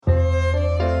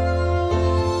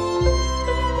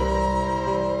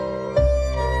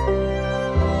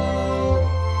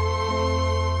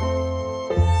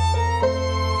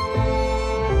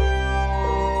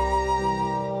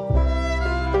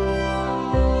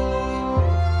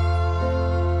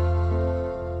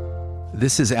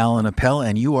This is Alan Appel,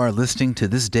 and you are listening to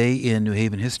This Day in New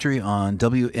Haven History on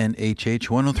WNHH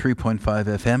 103.5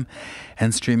 FM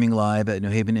and streaming live at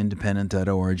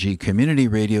newhavenindependent.org, community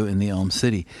radio in the Elm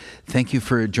City. Thank you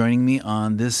for joining me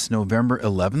on this November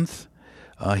 11th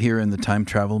here in the Time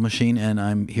Travel Machine, and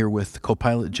I'm here with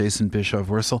co-pilot Jason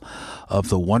Bischoff-Wursel of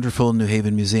the wonderful New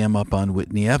Haven Museum up on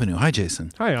Whitney Avenue. Hi,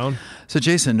 Jason. Hi, Alan. So,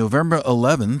 Jason, November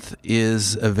 11th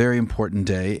is a very important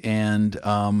day, and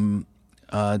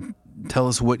tell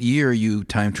us what year you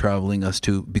time traveling us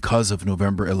to because of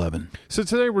November 11. So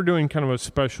today we're doing kind of a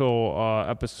special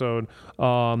episode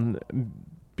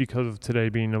because of today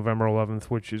being November 11th,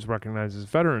 which is recognized as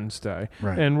Veterans Day.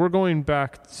 Right. And we're going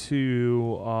back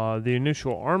to the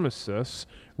initial armistice,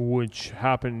 which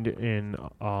happened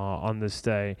on this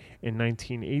day in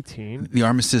 1918. The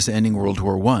armistice ending World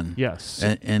War I. Yes.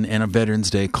 And a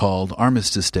Veterans Day called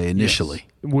Armistice Day initially.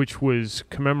 Yes, which was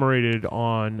commemorated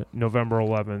on November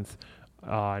 11th,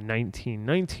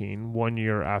 1919, 1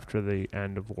 year after the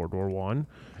end of World War I,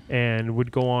 and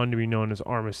would go on to be known as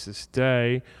Armistice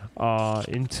Day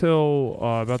until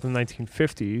about the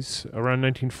 1950s. Around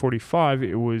 1945,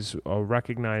 it was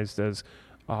recognized as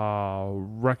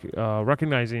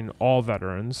recognizing all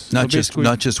veterans. Not just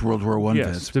World War I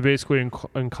vets. To basically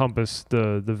encompass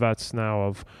the vets now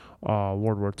of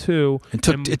World War II.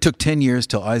 It took 10 years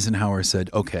till Eisenhower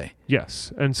said, okay.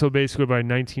 Yes. And so basically by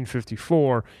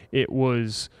 1954, it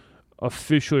was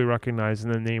officially recognized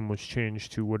and the name was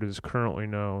changed to what is currently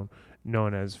known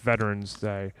as Veterans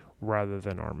Day rather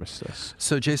than Armistice.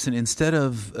 So, Jason, instead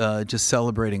of just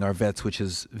celebrating our vets, which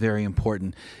is very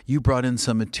important, you brought in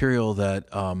some material that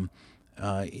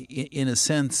in a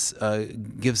sense,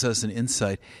 gives us an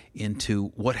insight into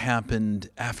what happened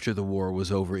after the war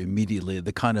was over immediately,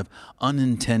 the kind of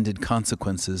unintended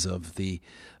consequences of the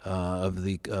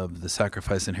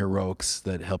sacrifice and heroics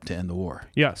that helped to end the war.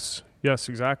 Yes,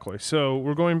 exactly. So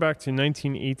we're going back to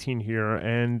 1918 here,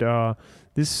 and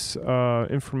this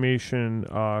information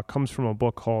comes from a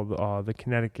book called The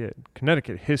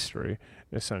Connecticut History,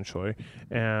 essentially,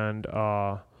 and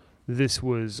this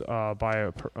was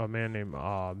by a man named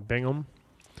Bingham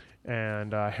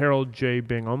and Harold J.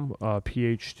 Bingham,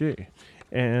 Ph.D.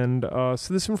 And so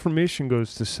this information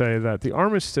goes to say that the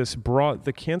armistice brought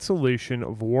the cancellation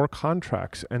of war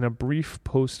contracts and a brief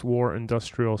post-war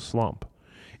industrial slump.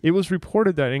 It was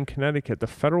reported that in Connecticut, the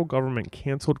federal government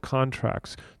canceled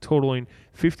contracts totaling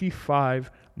 $55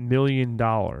 million.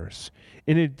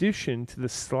 In addition to the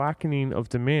slackening of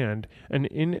demand and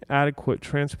inadequate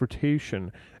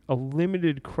transportation, a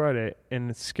limited credit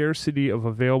and scarcity of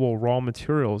available raw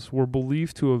materials were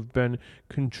believed to have been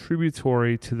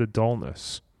contributory to the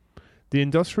dullness. The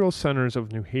industrial centers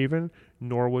of New Haven,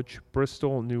 Norwich,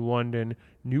 Bristol, New London,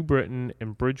 New Britain,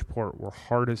 and Bridgeport were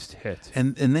hardest hit.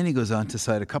 And then he goes on to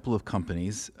cite a couple of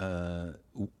companies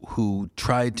who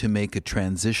tried to make a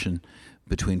transition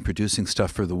between producing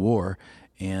stuff for the war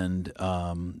and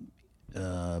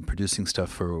producing stuff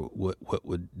for what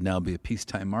would now be a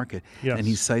peacetime market. Yes. And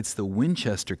he cites the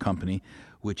Winchester Company,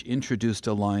 which introduced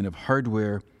a line of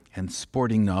hardware and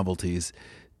sporting novelties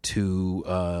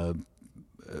to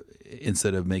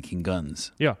instead of making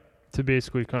guns. Yeah, to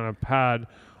basically kind of pad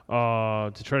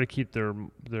to try to keep their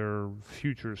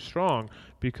future strong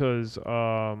because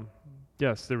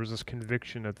yes, there was this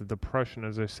conviction that the Depression,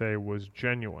 as I say, was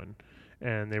genuine.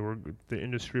 And the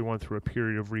industry went through a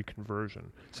period of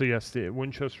reconversion. So yes, the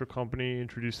Winchester Company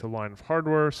introduced a line of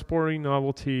hardware, sporting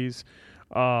novelties.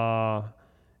 And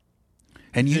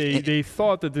they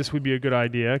thought that this would be a good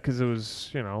idea because it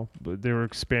was, they were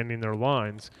expanding their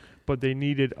lines, but they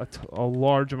needed a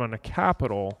large amount of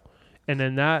capital, and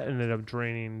then that ended up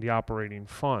draining the operating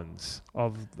funds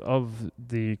of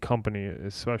the company,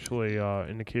 especially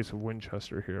in the case of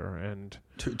Winchester here, and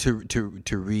to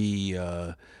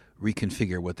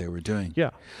reconfigure what they were doing.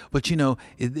 Yeah. But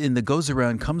in the goes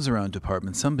around, comes around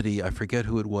department, somebody, I forget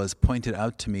who it was, pointed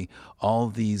out to me all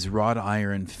these wrought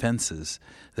iron fences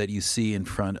that you see in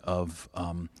front of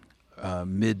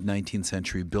mid-19th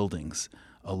century buildings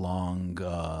along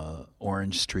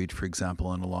Orange Street, for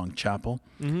example, and along Chapel.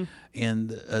 Mm-hmm. And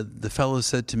the fellow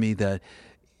said to me that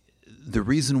the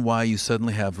reason why you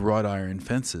suddenly have wrought iron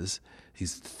fences,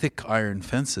 these thick iron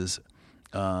fences,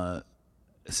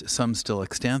 some still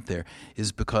extant there,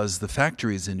 is because the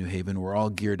factories in New Haven were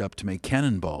all geared up to make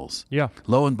cannonballs. Yeah.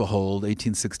 Lo and behold,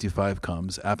 1865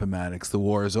 comes, Appomattox, the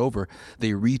war is over.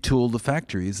 They retool the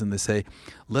factories and they say,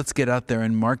 let's get out there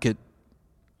and market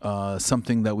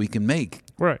something that we can make.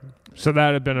 Right. So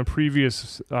that had been a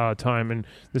previous time in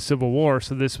the Civil War,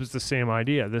 so this was the same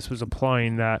idea. This was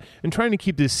applying that and trying to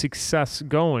keep this success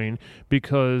going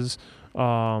because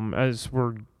as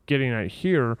we're getting at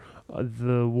here,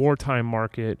 the wartime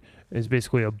market is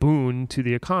basically a boon to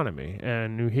the economy,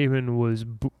 and New Haven was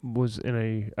in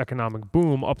a economic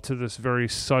boom up to this very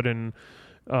sudden,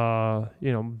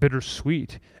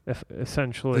 bittersweet,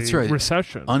 essentially, That's right.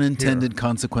 recession. Unintended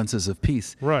consequences of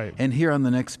peace. Right. And here on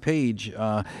the next page,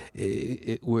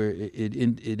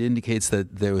 it indicates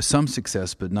that there was some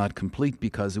success, but not complete,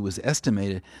 because it was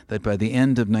estimated that by the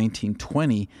end of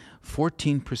 1920,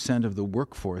 14% of the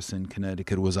workforce in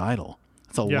Connecticut was idle.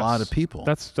 That's a lot of people.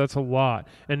 That's a lot.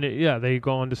 And they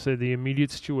go on to say the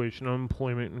immediate situation,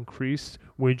 unemployment increased,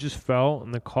 wages fell,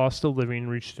 and the cost of living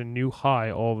reached a new high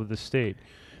all over the state.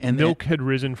 And milk had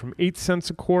risen from 8 cents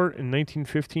a quart in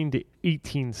 1915 to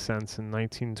 18 cents in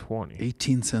 1920.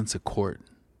 18 cents a quart.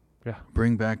 Yeah.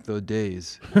 Bring back those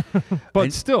days.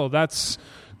 But still, that's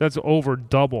over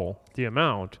double the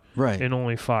amount in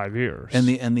only 5 years. And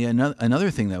another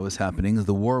thing that was happening is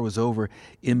the war was over,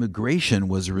 immigration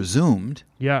was resumed.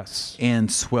 Yes.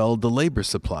 And swelled the labor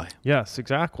supply. Yes,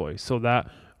 exactly. So that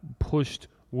pushed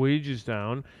wages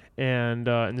down, and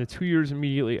in the 2 years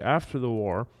immediately after the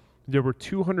war, there were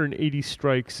 280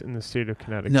 strikes in the state of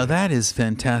Connecticut. Now that is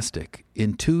fantastic.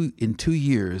 In 2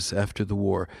 years after the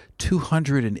war,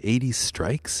 280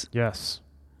 strikes? Yes.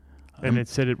 And it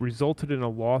said it resulted in a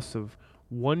loss of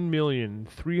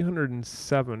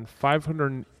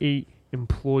 1,307,508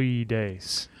 employee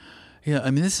days. Yeah,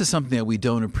 I mean, this is something that we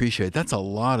don't appreciate. That's a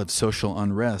lot of social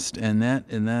unrest, and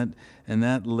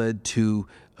that led to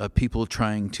people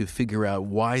trying to figure out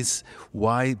why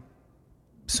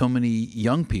so many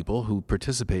young people who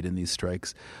participate in these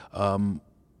strikes.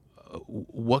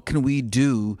 What can we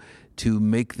do to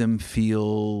make them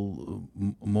feel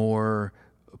more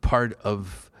part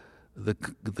of the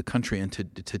country, and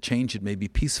to change it maybe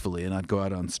peacefully and not go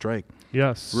out on strike?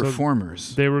 Yes. Reformers.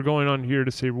 So they were going on here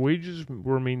to say wages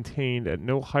were maintained at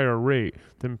no higher rate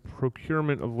than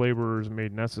procurement of laborers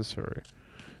made necessary.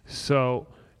 So,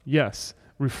 yes,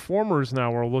 reformers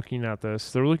now are looking at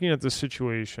this. They're looking at this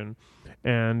situation,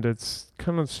 and it's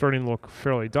kind of starting to look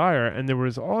fairly dire. And there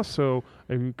was also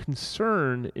a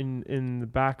concern in the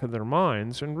back of their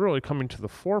minds, and really coming to the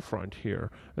forefront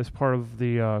here as part of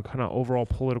the kind of overall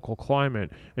political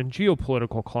climate and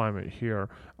geopolitical climate here,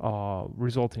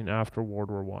 resulting after World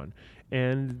War I.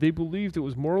 And they believed it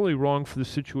was morally wrong for the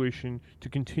situation to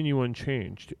continue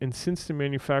unchanged. And since the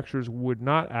manufacturers would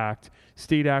not act,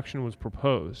 state action was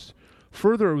proposed.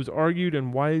 Further, it was argued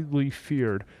and widely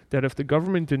feared that if the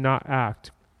government did not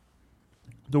act,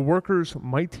 the workers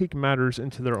might take matters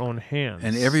into their own hands.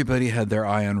 And everybody had their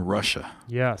eye on Russia.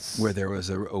 Yes. Where there was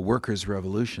a workers'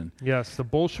 revolution. Yes, the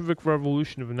Bolshevik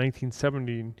Revolution of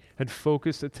 1917 had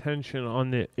focused attention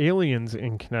on the aliens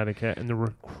in Connecticut, and the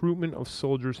recruitment of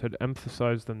soldiers had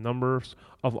emphasized the numbers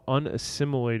of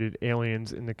unassimilated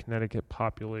aliens in the Connecticut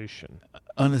population.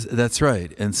 That's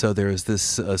right. And so there is this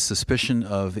suspicion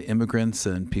of immigrants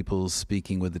and people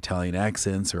speaking with Italian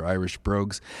accents or Irish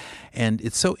brogues. And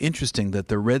it's so interesting that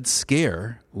the Red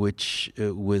Scare, which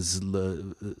was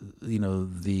the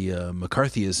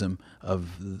McCarthyism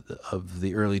of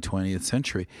the early 20th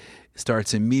century,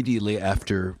 starts immediately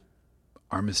after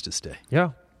Armistice Day.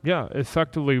 Yeah,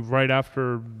 effectively right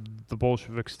after the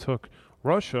Bolsheviks took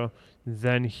Russia.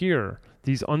 Then here,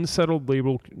 these unsettled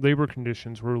labor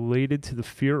conditions were related to the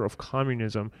fear of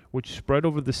communism, which spread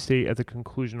over the state at the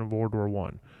conclusion of World War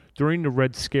I. During the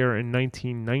Red Scare in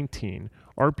 1919,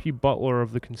 R.P. Butler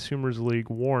of the Consumers League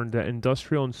warned that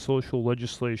industrial and social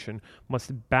legislation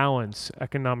must balance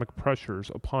economic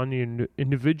pressures upon the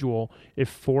individual if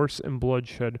force and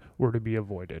bloodshed were to be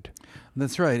avoided.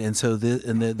 That's right. And so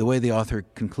the way the author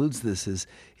concludes this is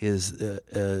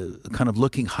kind of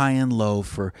looking high and low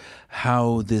for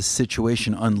how this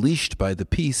situation unleashed by the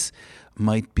peace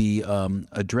might be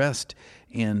addressed.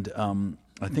 And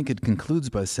I think it concludes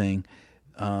by saying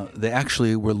they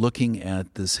actually were looking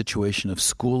at the situation of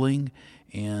schooling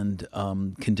and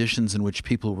conditions in which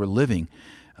people were living.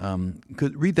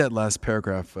 Could read that last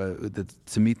paragraph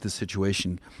to meet the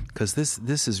situation, because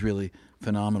this is really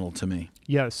phenomenal to me.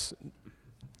 Yes.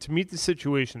 To meet the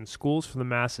situation, schools for the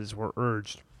masses were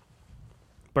urged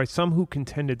by some who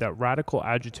contended that radical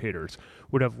agitators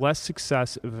would have less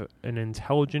success if an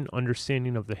intelligent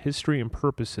understanding of the history and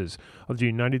purposes of the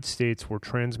United States were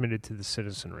transmitted to the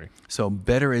citizenry. So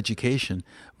better education,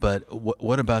 but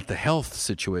what about the health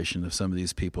situation of some of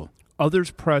these people?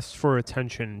 Others pressed for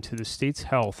attention to the state's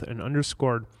health and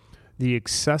underscored the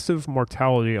excessive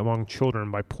mortality among children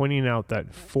by pointing out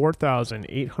that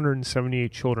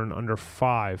 4,878 children under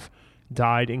 5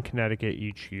 died in Connecticut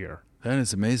each year. That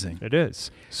is amazing. It is.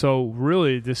 So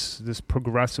really, this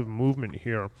progressive movement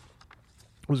here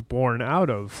was born out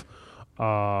of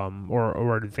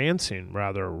or advancing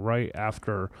rather right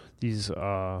after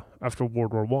after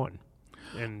World War One,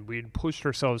 and we'd pushed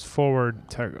ourselves forward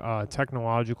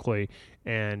technologically,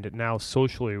 and now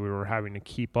socially we were having to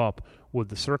keep up with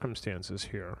the circumstances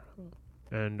here,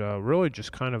 and really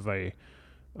just kind of a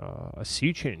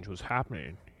sea change was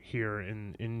happening here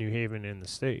in New Haven in the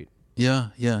state.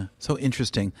 Yeah. So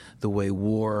interesting the way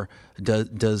war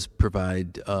does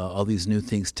provide all these new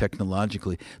things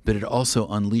technologically, but it also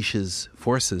unleashes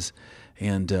forces.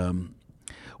 And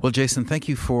well, Jason, thank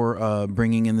you for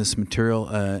bringing in this material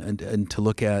and to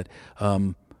look at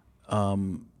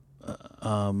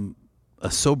a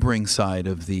sobering side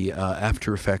of the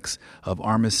after effects of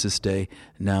Armistice Day,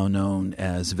 now known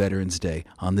as Veterans Day,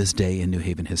 on this day in New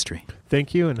Haven history.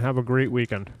 Thank you, and have a great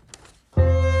weekend.